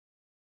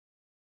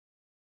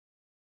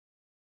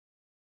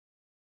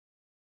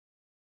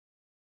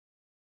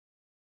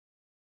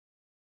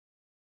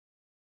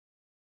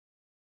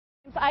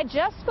I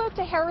just spoke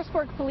to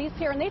Harrisburg police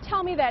here, and they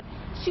tell me that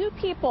 2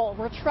 people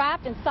were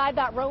trapped inside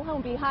that row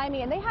home behind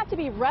me, and they had to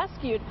be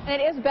rescued.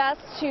 And it is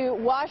best to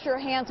wash your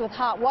hands with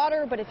hot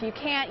water, but if you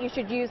can't, you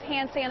should use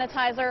hand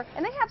sanitizer.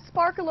 And they have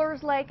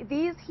sparklers like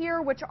these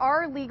here, which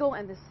are legal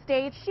in the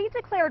state. She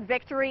declared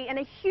victory in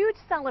a huge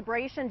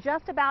celebration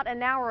just about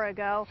an hour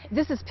ago.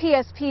 This is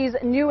PSP's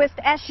newest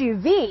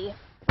SUV.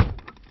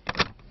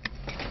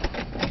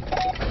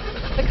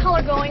 The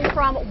color going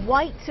from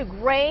white to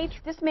gray.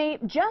 This may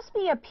just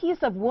be a piece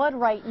of wood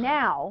right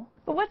now,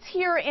 but what's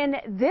here in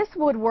this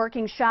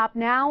woodworking shop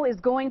now is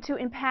going to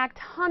impact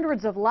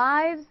hundreds of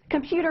lives.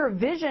 Computer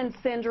vision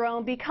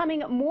syndrome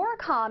becoming more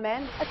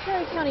common. A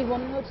Terry County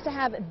woman hopes to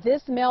have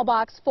this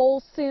mailbox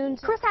full soon.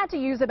 Chris had to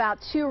use about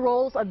 2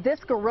 rolls of this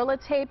Gorilla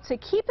Tape to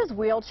keep his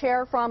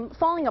wheelchair from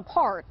falling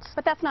apart.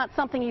 But that's not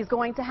something he's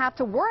going to have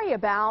to worry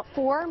about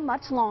for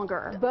much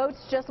longer.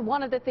 Boats just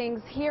one of the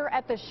things here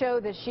at the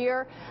show this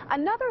year.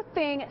 Another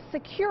thing,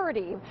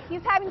 security.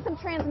 He's having some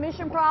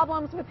transmission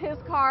problems with his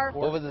car.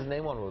 What was his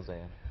name on Roseanne?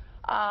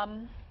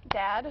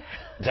 Dad.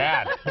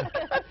 Dad.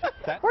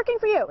 Working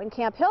for you in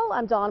Camp Hill,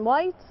 I'm Dawn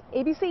White,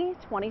 ABC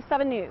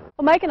 27 News.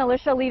 Well, Mike and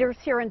Alicia, leaders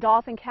here in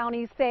Dauphin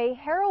County, say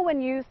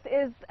heroin use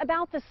is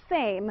about the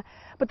same,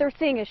 but they're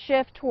seeing a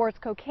shift towards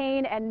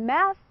cocaine and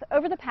meth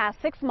over the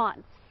past 6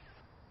 months.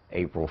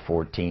 April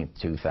 14th,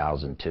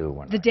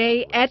 2002. The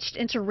day etched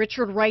into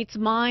Richard Wright's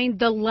mind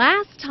the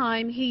last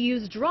time he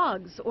used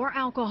drugs or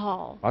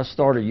alcohol. I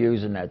started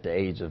using at the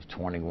age of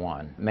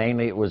 21.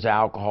 Mainly it was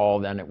alcohol,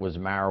 then it was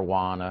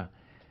marijuana,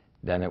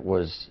 then it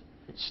was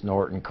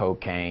snorting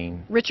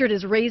cocaine. Richard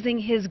is raising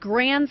his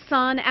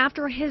grandson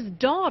after his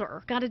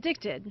daughter got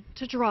addicted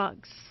to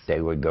drugs.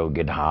 They would go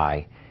get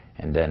high,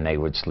 and then they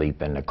would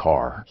sleep in the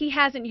car. He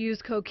hasn't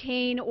used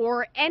cocaine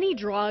or any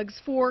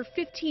drugs for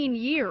 15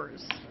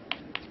 years.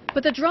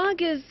 But the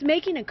drug is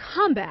making a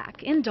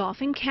comeback in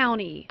Dauphin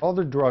County. All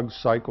the drug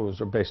cycles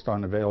are based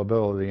on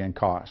availability and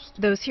cost.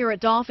 Those here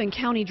at Dauphin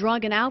County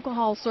Drug and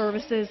Alcohol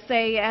Services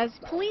say as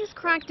police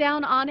crack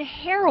down on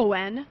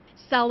heroin,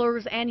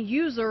 sellers and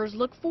users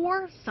look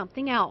for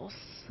something else.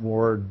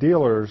 More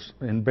dealers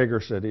in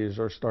bigger cities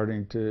are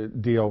starting to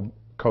deal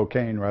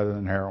cocaine rather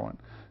than heroin.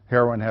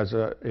 Heroin has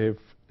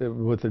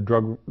with the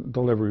drug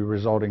delivery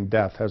resulting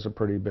death, has a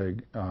pretty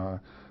big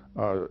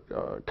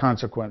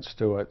consequence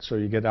to it, so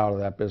you get out of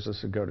that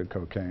business and go to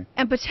cocaine.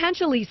 And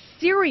potentially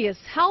serious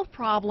health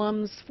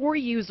problems for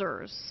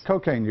users.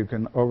 Cocaine, you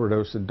can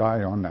overdose and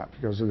die on that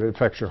because it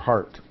affects your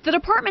heart. The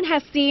department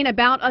has seen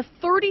about a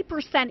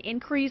 30%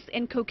 increase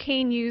in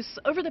cocaine use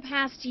over the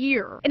past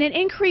year, and an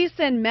increase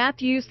in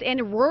meth use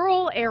in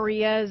rural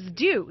areas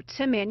due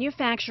to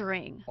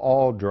manufacturing.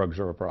 All drugs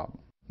are a problem,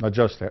 not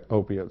just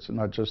opiates,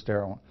 not just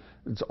heroin.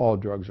 It's all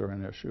drugs are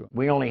an issue.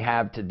 We only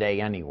have today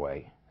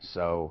anyway,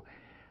 so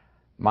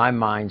my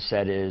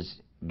mindset is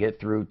get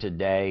through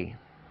today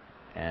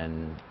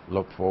and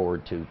look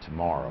forward to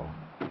tomorrow.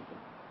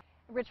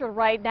 Richard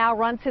Wright now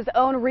runs his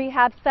own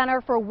rehab center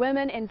for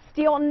women in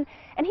Steelton,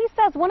 and he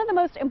says one of the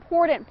most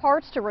important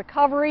parts to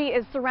recovery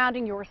is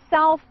surrounding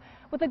yourself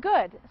with a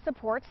good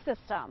support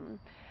system.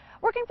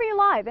 Working for you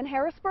live in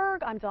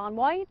Harrisburg, I'm Dawn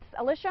White.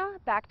 Alicia,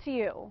 back to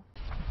you.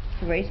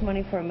 To raise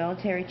money for a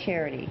military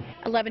charity.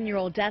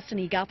 11-year-old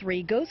Destiny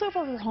Guthrie goes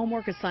over her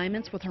homework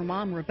assignments with her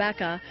mom,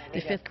 Rebecca. The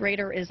 5th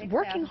grader is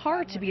working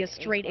hard to be a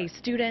straight-A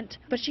student,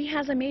 but she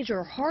has a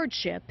major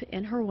hardship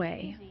in her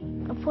way.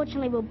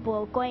 Unfortunately, we're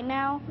broke right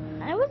now.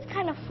 I was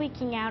kind of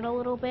freaking out a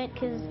little bit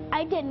because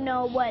I didn't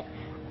know what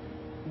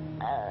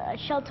a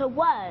shelter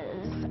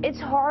was. It's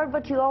hard,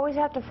 but you always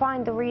have to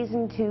find the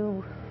reason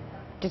to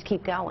just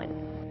keep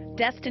going.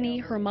 Destiny,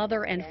 her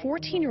mother, and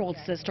 14-year-old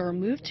sister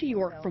moved to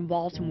York from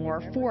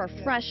Baltimore for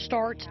a fresh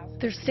start.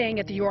 They're staying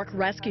at the York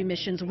Rescue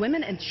Mission's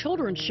Women and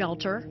Children's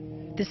Shelter.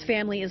 This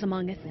family is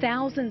among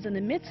thousands in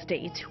the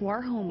Mid-State who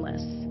are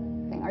homeless.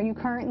 Are you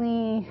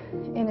currently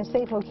in a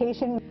safe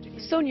location?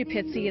 Sonia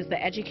Pitsy is the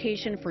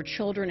Education for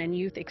Children and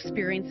Youth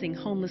Experiencing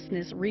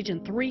Homelessness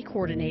Region 3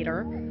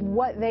 coordinator.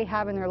 What they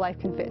have in their life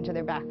can fit into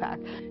their backpack.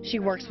 She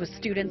works with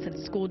students and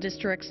school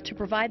districts to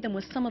provide them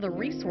with some of the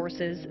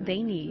resources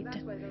they need.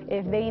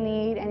 If they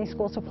need any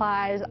school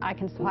supplies, I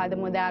can supply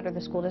them with that, or the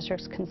school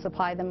districts can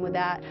supply them with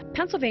that.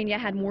 Pennsylvania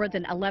had more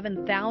than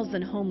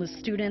 11,000 homeless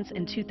students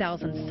in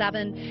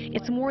 2007.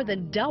 It's more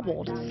than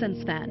doubled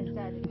since then.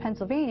 In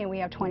Pennsylvania, we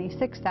have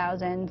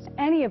 26,000.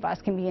 Any of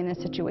us can be in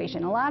this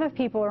situation. A lot of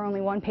people are only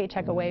one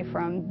paycheck away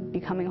from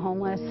becoming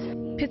homeless.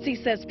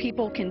 Pitsy says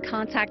people can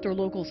contact their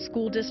local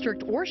school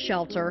district or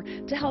shelter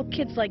to help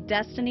kids like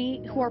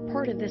Destiny who are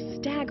part of this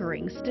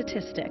staggering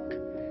statistic.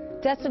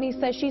 Destiny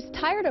says she's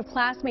tired of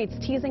classmates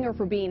teasing her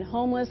for being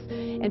homeless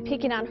and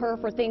picking on her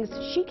for things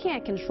she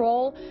can't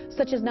control,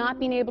 such as not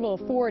being able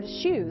to afford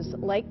shoes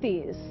like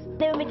these.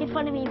 They were making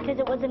fun of me because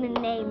it wasn't a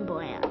name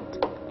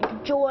brand,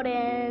 like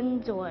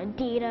Jordans or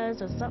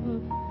Adidas or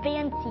something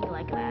fancy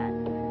like that.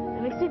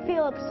 It makes me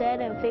feel upset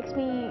and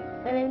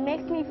it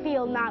makes me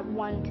feel not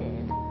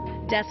wanted.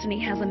 Destiny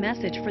has a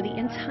message for the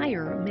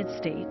entire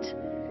Mid-State.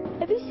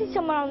 If you see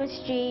someone on the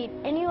street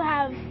and you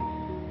have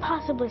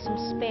possibly some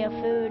spare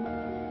food,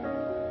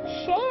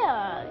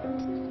 share.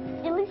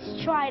 At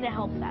least try to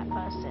help that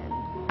person.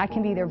 I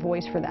can be their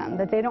voice for them,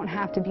 that they don't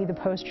have to be the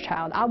poster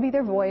child. I'll be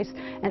their voice,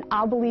 and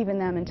I'll believe in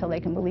them until they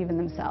can believe in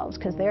themselves,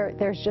 because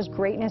there's just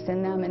greatness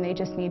in them, and they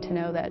just need to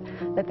know that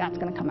that's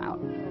going to come out.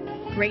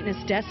 Greatness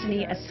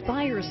Destiny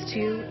aspires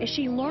to as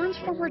she learns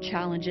from her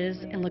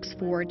challenges and looks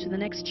forward to the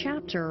next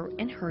chapter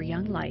in her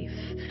young life.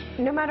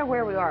 No matter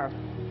where we are,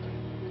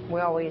 we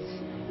always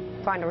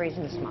find a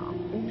reason to smile.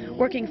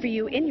 Working for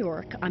you in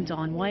York, I'm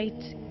Dawn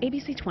White,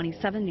 ABC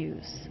 27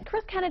 News.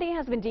 Chris Kennedy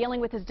has been dealing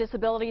with his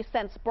disability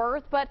since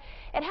birth, but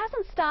it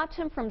hasn't stopped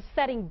him from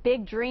setting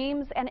big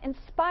dreams and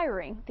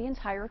inspiring the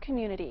entire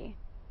community.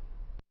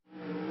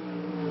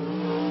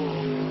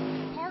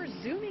 Cars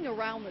zooming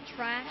around the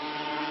track,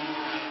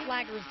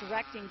 flaggers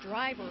directing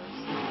drivers.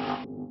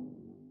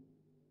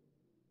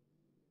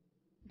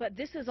 But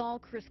this is all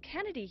Chris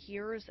Kennedy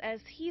hears as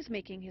he's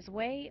making his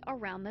way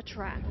around the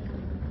track.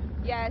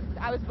 Yes,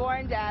 I was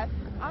born deaf.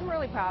 I'm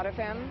really proud of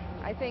him.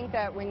 I think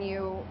that when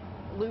you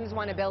lose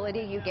one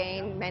ability, you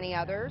gain many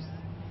others.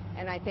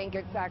 And I think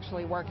it's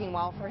actually working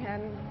well for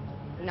him,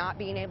 not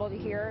being able to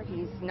hear.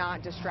 He's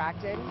not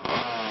distracted.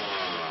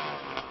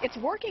 It's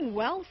working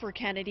well for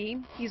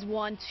Kennedy. He's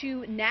won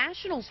 2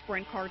 national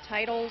sprint car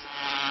titles,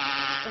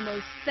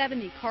 almost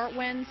 70 kart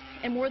wins,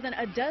 and more than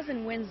a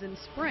dozen wins in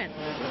sprints.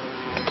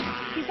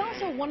 He's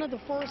also one of the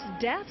first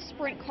deaf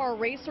sprint car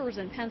racers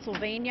in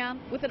Pennsylvania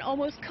with an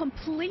almost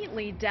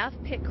completely deaf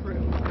pit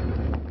crew.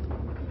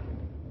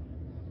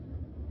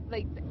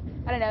 Like,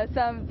 I don't know,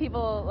 some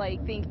people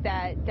think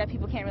that deaf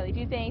people can't really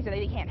do things or that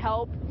they can't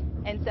help,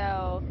 and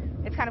so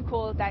it's kind of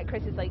cool that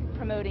Chris is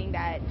promoting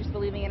that, just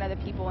believing in other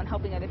people and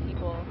helping other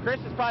people. Chris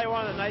is probably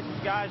one of the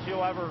nicest guys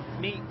you'll ever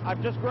meet.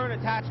 I've just grown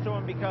attached to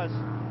him because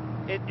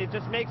it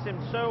just makes him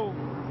so,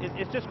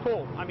 it's just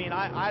cool. I mean,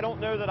 I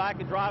don't know that I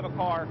could drive a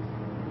car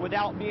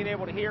without being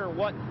able to hear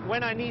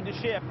when I need to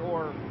shift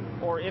or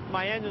if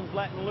my engine's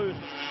letting loose.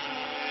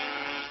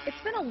 It's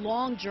been a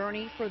long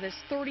journey for this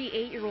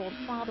 38-year-old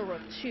father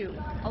of 2.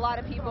 A lot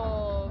of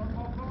people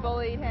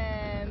bullied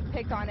him,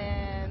 picked on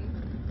him,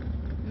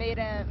 made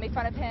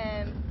fun of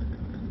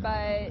him,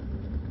 but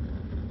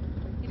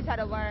he just had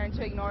to learn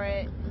to ignore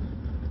it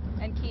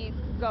and keep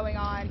going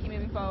on, keep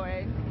moving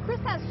forward. Chris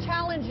has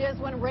challenges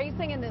when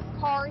racing in this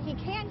car. He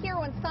can't hear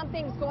when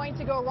something's going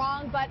to go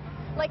wrong, but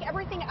like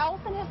everything else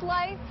in his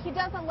life, he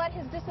doesn't let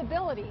his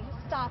disability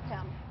stop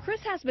him.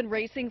 Chris has been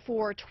racing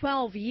for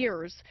 12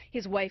 years.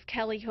 His wife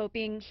Kelly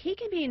hoping he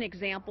can be an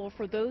example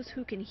for those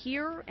who can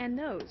hear and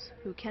those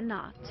who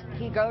cannot.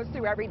 He goes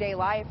through everyday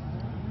life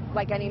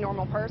like any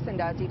normal person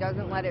does. He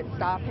doesn't let it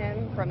stop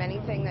him from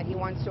anything that he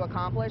wants to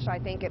accomplish. I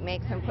think it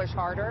makes him push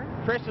harder.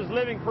 Chris is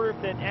living proof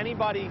that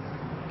anybody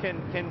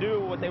can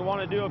do what they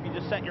want to do if you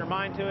just set your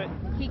mind to it.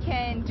 He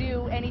can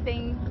do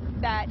anything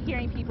that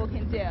hearing people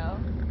can do.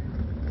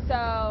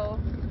 So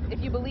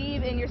if you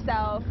believe in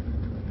yourself,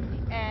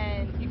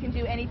 and you can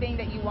do anything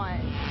that you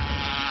want.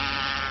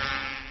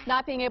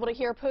 Not being able to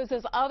hear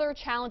poses other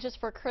challenges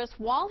for Chris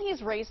while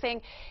he's racing.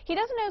 He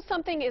doesn't know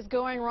something is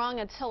going wrong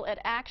until it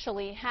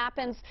actually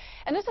happens,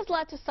 and this has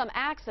led to some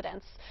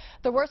accidents.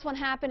 The worst one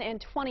happened in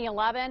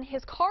 2011.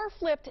 His car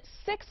flipped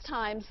 6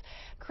 times.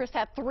 Chris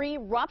had 3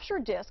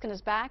 ruptured discs in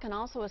his back and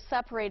also a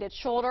separated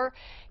shoulder.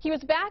 He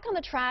was back on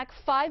the track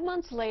 5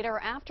 months later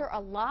after a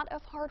lot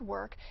of hard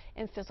work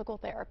in physical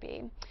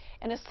therapy.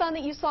 And his son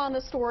that you saw in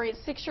the story is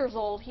 6 years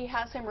old. He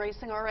has him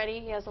racing already.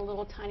 He has a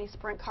little tiny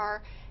sprint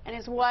car. And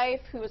his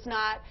wife, who is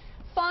not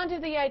fond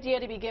of the idea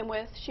to begin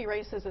with, she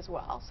races as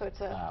well. So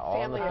it's a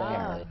family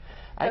affair.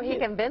 So he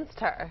convinced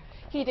her.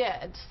 He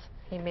did.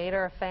 He made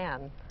her a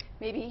fan.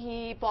 Maybe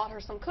he bought her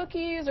some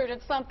cookies or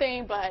did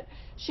something, but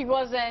she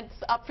wasn't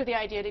up for the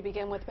idea to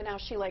begin with, but now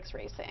she likes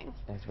racing.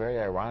 It's very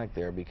ironic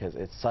there because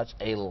it's such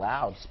a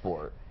loud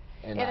sport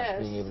and not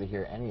being able to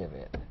hear any of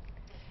it.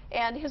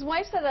 And his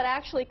wife said that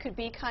actually could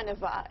be kind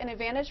of an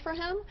advantage for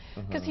him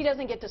because he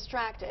doesn't get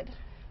distracted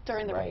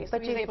during the race.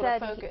 But so he's you able said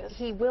to focus.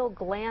 he will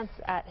glance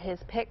at his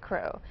pit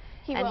crew.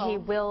 He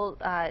will,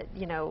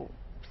 you know,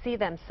 see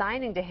them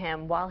signing to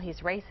him while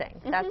he's racing.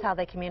 That's how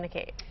they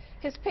communicate.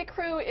 His pit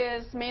crew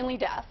is mainly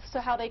deaf, so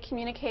how they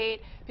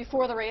communicate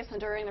before the race and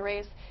during the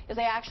race is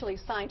they actually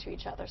sign to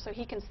each other, so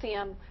he can see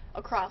them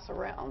across a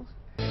room.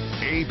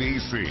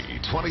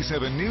 ABC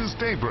 27 News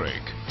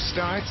Daybreak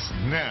starts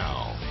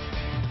now.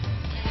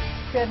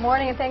 Good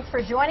morning and thanks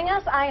for joining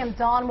us. I am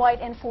Dawn White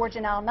in for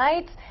Janelle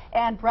Knight,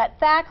 and Brett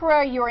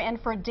Thackera, you are in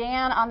for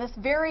Dan on this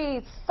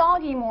very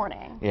soggy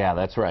morning. Yeah,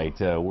 that's right.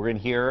 We're in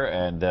here,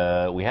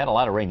 and we had a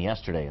lot of rain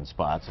yesterday in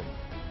spots.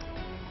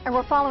 And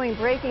we're following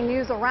breaking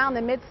news around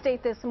the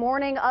mid-state this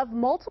morning of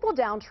multiple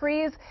downed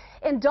trees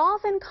in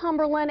Dauphin,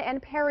 Cumberland, and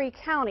Perry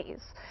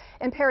counties.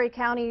 In Perry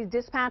County,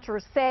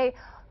 dispatchers say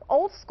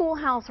Old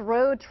Schoolhouse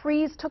Road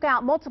trees took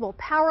out multiple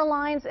power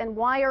lines and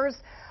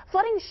wires.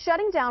 Flooding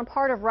shutting down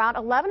part of Route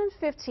 11 and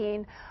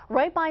 15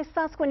 right by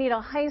Susquehanna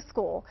High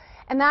School,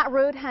 and that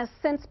road has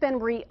since been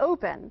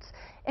reopened.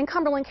 In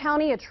Cumberland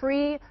County, a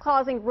tree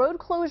causing road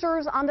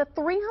closures on the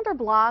 300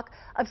 block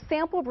of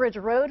Sample Bridge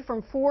Road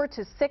from 4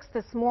 to 6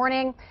 this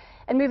morning.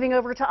 And moving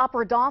over to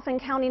Upper Dauphin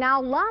County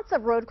now, lots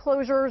of road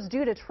closures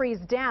due to trees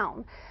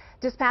down.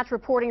 Dispatch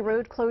reporting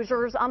road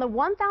closures on the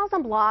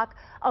 1000 block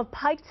of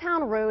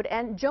Piketown Road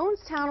and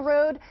Jonestown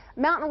Road,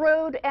 Mountain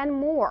Road, and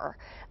more.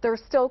 They're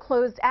still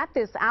closed at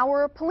this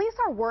hour. Police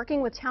are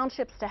working with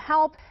townships to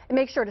help, and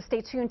make sure to stay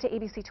tuned to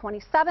ABC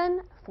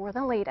 27 for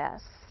the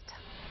latest.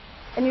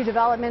 And new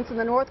developments in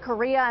the North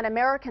Korea and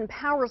American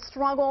power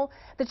struggle.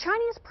 The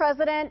Chinese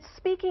president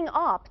speaking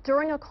up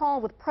during a call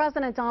with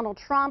President Donald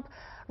Trump,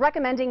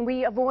 recommending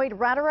we avoid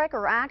rhetoric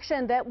or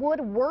action that would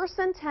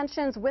worsen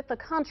tensions with the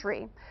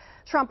country.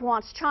 Trump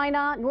wants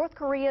China, North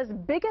Korea's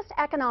biggest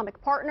economic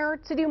partner,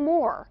 to do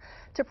more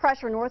to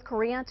pressure North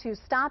Korea to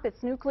stop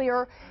its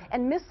nuclear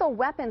and missile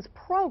weapons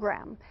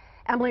program.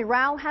 Emily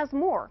Rao has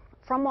more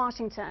from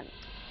Washington.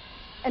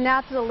 And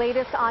now to the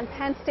latest on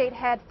Penn State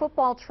head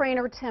football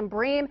trainer Tim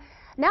Bream,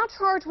 now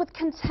charged with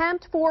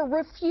contempt for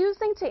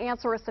refusing to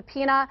answer a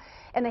subpoena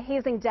in the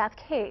hazing death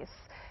case.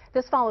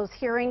 This follows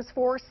hearings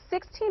for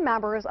 16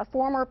 members of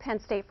former Penn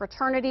State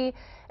fraternity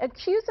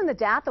accused in the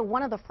death of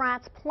one of the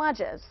frat's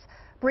pledges.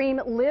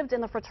 Bream lived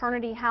in the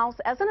fraternity house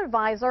as an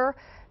advisor.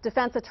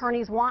 Defense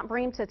attorneys want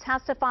Bream to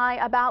testify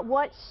about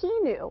what he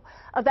knew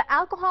of the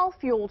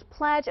alcohol-fueled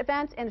pledge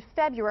event in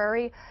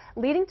February,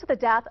 leading to the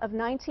death of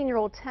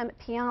 19-year-old Tim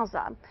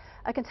Piazza.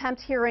 A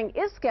contempt hearing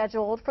is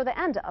scheduled for the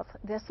end of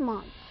this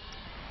month.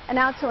 And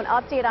now to an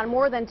update on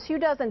more than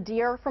 24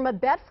 deer from a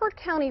Bedford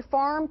County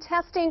farm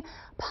testing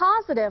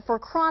positive for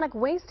chronic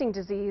wasting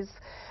disease.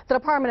 The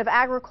Department of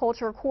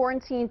Agriculture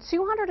quarantined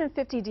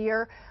 250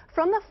 deer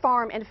from the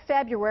farm in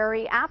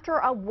February after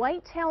a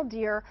white-tailed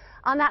deer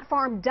on that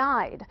farm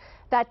died.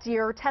 That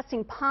deer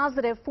testing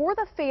positive for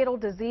the fatal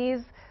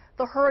disease.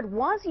 The herd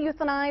was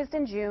euthanized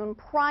in June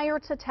prior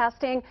to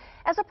testing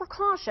as a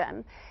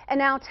precaution. And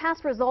now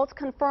test results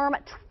confirm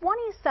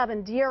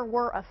 27 deer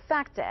were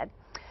affected.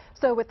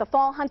 So with the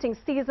fall hunting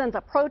seasons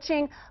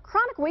approaching,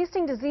 chronic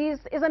wasting disease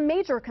is a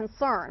major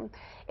concern.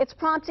 It's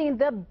prompting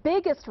the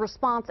biggest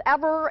response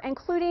ever,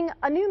 including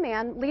a new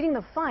man leading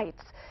the fight.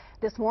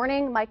 This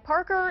morning, Mike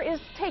Parker is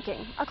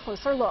taking a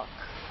closer look.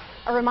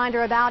 A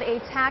reminder about a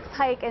tax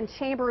hike in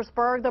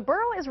Chambersburg. The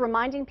borough is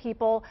reminding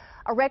people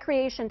a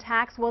recreation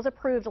tax was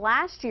approved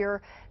last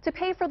year to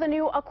pay for the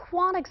new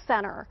aquatic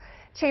center.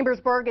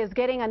 Chambersburg is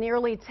getting a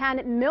nearly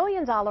 $10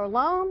 million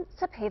loan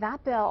to pay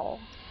that bill.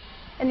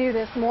 And new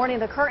this morning,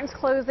 the curtain's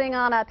closing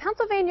on a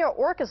Pennsylvania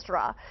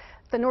orchestra.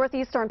 The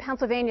Northeastern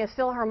Pennsylvania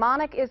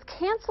Philharmonic is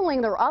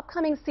canceling their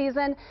upcoming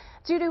season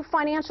due to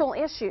financial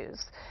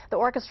issues. The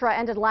orchestra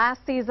ended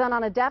last season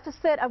on a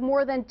deficit of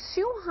more than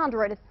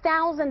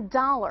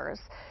 $200,000.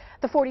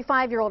 The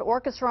 45-year-old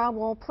orchestra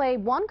will play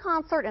one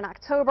concert in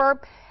October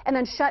and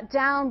then shut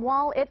down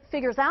while it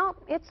figures out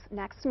its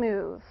next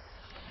move.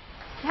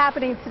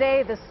 Happening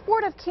today, the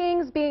Sport of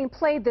Kings being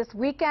played this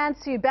weekend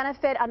to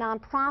benefit a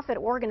nonprofit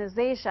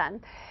organization.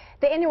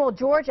 The annual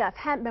George F.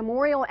 Hemp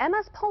Memorial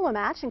MS Polo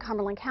match in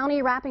Cumberland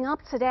County wrapping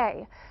up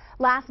today.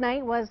 Last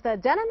night was the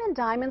Denim and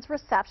Diamonds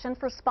reception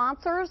for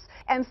sponsors,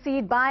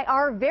 emceed by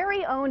our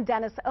very own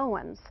Dennis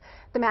Owens.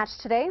 The match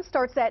today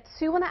starts at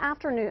 2 in the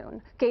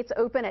afternoon. Gates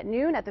open at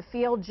noon at the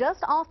field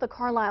just off the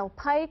Carlisle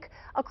Pike,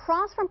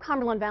 across from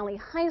Cumberland Valley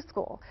High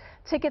School.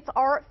 Tickets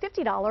are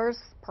 $50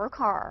 per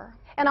car.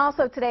 And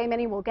also today,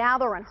 many will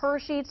gather in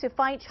Hershey to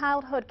fight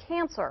childhood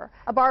cancer.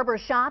 A barber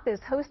shop is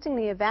hosting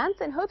the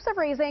event in hopes of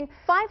raising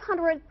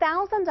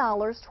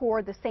 $500,000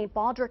 toward the St.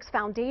 Baldrick's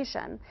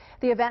Foundation.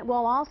 The event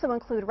will also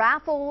include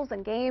raffles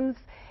and games.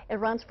 It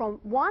runs from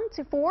 1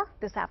 to 4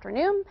 this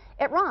afternoon.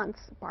 It runs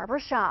barber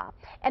shop.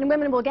 And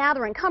women will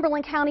gather in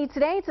Cumberland County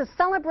today to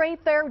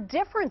celebrate their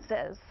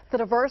differences. The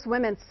Diverse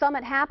Women's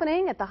Summit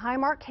happening at the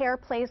Highmark Care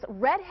Place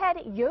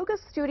Redhead Yoga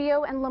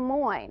Studio in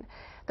Lemoyne.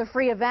 The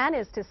free event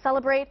is to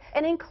celebrate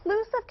an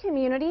inclusive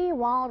community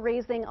while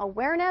raising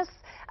awareness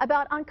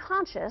about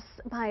unconscious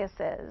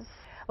biases.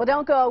 Well,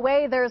 don't go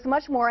away. There's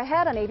much more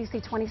ahead on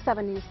ABC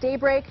 27 News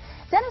Daybreak.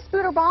 Dennis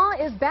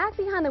Booterbaugh is back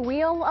behind the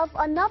wheel of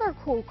another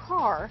cool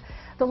car.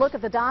 The look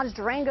of the Dodge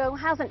Durango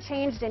hasn't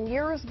changed in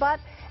years, but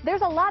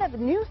there's a lot of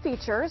new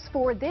features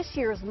for this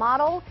year's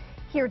model.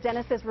 Hear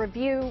Dennis's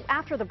review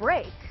after the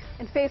break.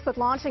 And Facebook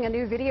launching a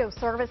new video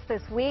service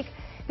this week.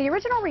 The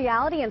original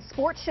reality and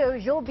sports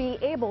shows you'll be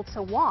able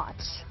to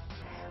watch.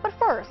 But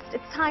first,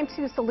 it's time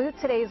to salute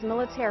today's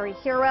military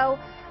hero.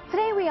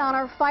 Today we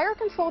honor Fire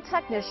Control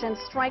Technician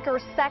Striker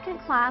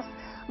 2nd Class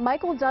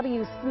Michael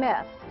W.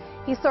 Smith.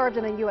 He served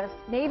in the U.S.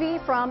 Navy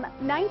from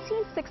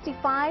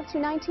 1965 to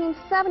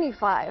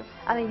 1975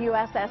 on the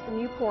USS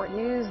Newport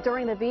News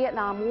during the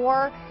Vietnam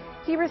War.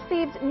 He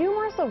received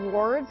numerous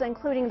awards,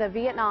 including the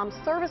Vietnam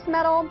Service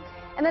Medal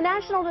and the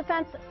National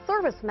Defense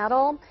Service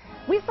Medal.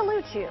 We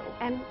salute you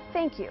and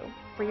thank you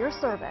for your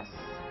service.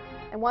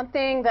 And one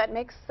thing that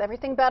makes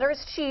everything better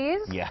is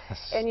cheese. Yes.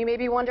 And you may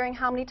be wondering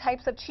how many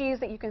types of cheese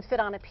that you can fit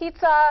on a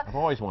pizza. I've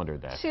always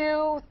wondered that.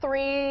 2,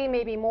 3,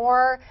 maybe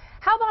more.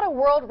 How about a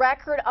world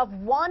record of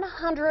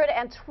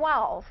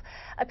 112?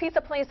 A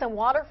pizza place in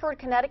Waterford,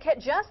 Connecticut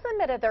just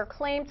submitted their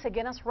claim to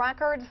Guinness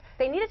Records.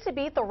 They needed to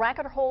beat the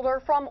record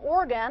holder from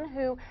Oregon,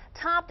 who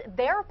topped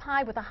their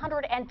pie with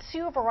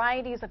 102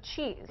 varieties of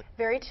cheese.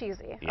 Very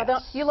cheesy. Yes. Although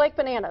you like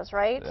bananas,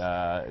 right?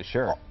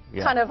 Sure.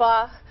 Yeah. Kind of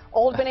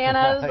old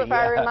bananas, if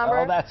I remember.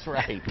 Oh, that's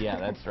right. Yeah,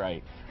 that's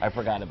right. I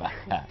forgot about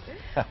that.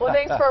 Well,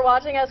 thanks for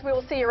watching us. We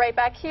will see you right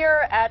back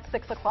here at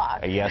 6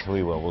 o'clock. Yes,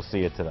 we will. We'll see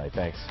you tonight.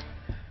 Thanks.